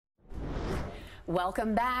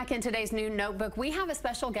Welcome back. In today's Noon Notebook, we have a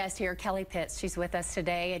special guest here, Kelly Pitts. She's with us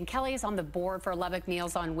today, and Kelly is on the board for Lubbock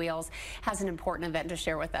Meals on Wheels, has an important event to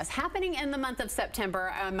share with us, happening in the month of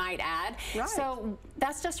September, I might add. Right. So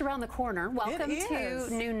that's just around the corner. Welcome to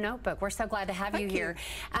Noon Notebook. We're so glad to have you here.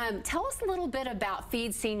 Tell us a little bit about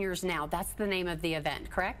Feed Seniors Now. That's the name of the event,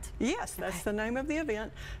 correct? Yes, that's the name of the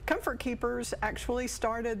event. Comfort Keepers actually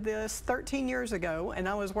started this 13 years ago, and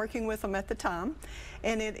I was working with them at the time.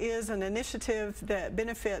 And it is an initiative that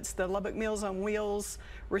benefits the Lubbock Meals on Wheels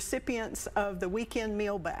recipients of the weekend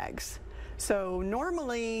meal bags. So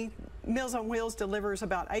normally, Meals on Wheels delivers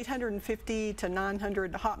about 850 to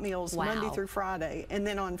 900 hot meals Monday through Friday. And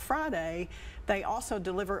then on Friday, they also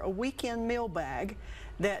deliver a weekend meal bag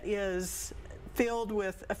that is filled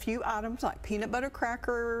with a few items like peanut butter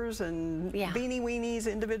crackers and beanie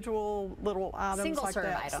weenies, individual little items like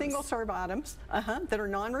that. Single serve items that are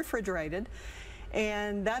non-refrigerated.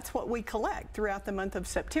 And that's what we collect throughout the month of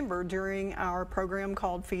September during our program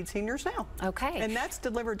called Feed Seniors Now. Okay. And that's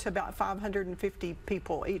delivered to about 550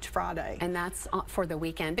 people each Friday. And that's for the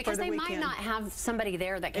weekend, because they might not have somebody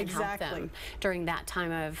there that can help them during that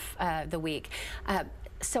time of the week.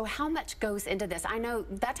 So how much goes into this? I know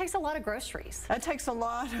that takes a lot of groceries. That takes a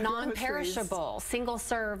lot of non-perishable,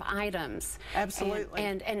 single-serve items. Absolutely.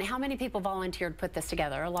 And how many people volunteered to put this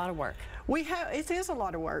together? A lot of work. It is a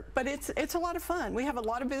lot of work, but it's a lot of fun. We have a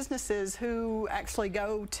lot of businesses who actually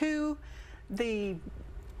go to they'll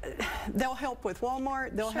help with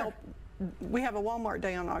Walmart. They'll help. We have a Walmart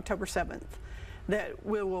Day on October 7th that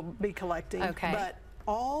we will be collecting. Okay. But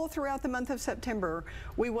all throughout the month of September,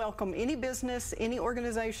 we welcome any business, any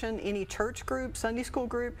organization, any church group, Sunday school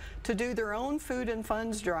group to do their own food and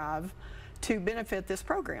funds drive to benefit this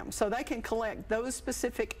program. So they can collect those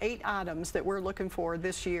specific 8 items that we're looking for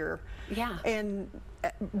this year. Yeah. And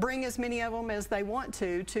bring as many of them as they want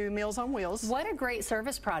to Meals on Wheels. What a great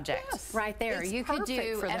service project right there. You could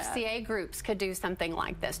do, FCA groups could do something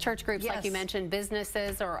like this. Church groups, like you mentioned,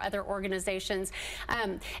 businesses or other organizations.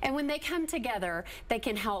 And when they come together, they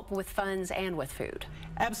can help with funds and with food.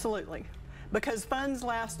 Absolutely. Because funds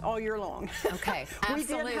last all year long. Okay,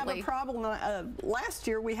 absolutely. We did have a problem last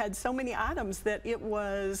year. We had so many items that it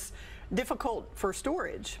was difficult for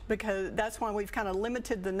storage, because that's why we've kind of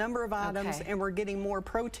limited the number of items, and we're getting more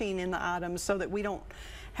protein in the items so that we don't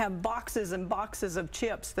have boxes and boxes of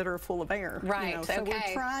chips that are full of air. Right, you know? So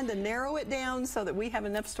we're trying to narrow it down so that we have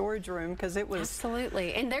enough storage room, because it was...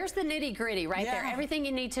 Absolutely. And there's the nitty-gritty right there, everything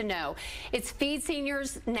you need to know. It's Feed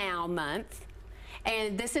Seniors Now month.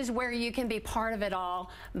 And this is where you can be part of it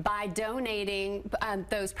all by donating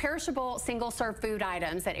those perishable single-serve food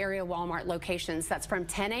items at area Walmart locations. That's from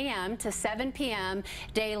 10 a.m. to 7 p.m.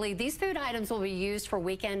 daily. These food items will be used for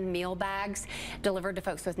weekend meal bags delivered to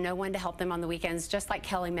folks with no one to help them on the weekends, just like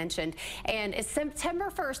Kelly mentioned. And it's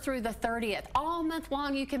September 1st through the 30th. All month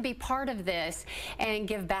long, you can be part of this and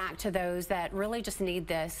give back to those that really just need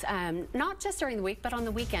this, not just during the week, but on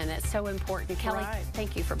the weekend. It's so important. Kelly,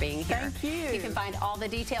 thank you for being here. Thank you. You can find all the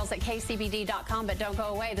details at kcbd.com, but don't go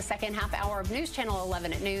away. The second half hour of News Channel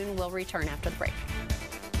 11 at noon will return after the break.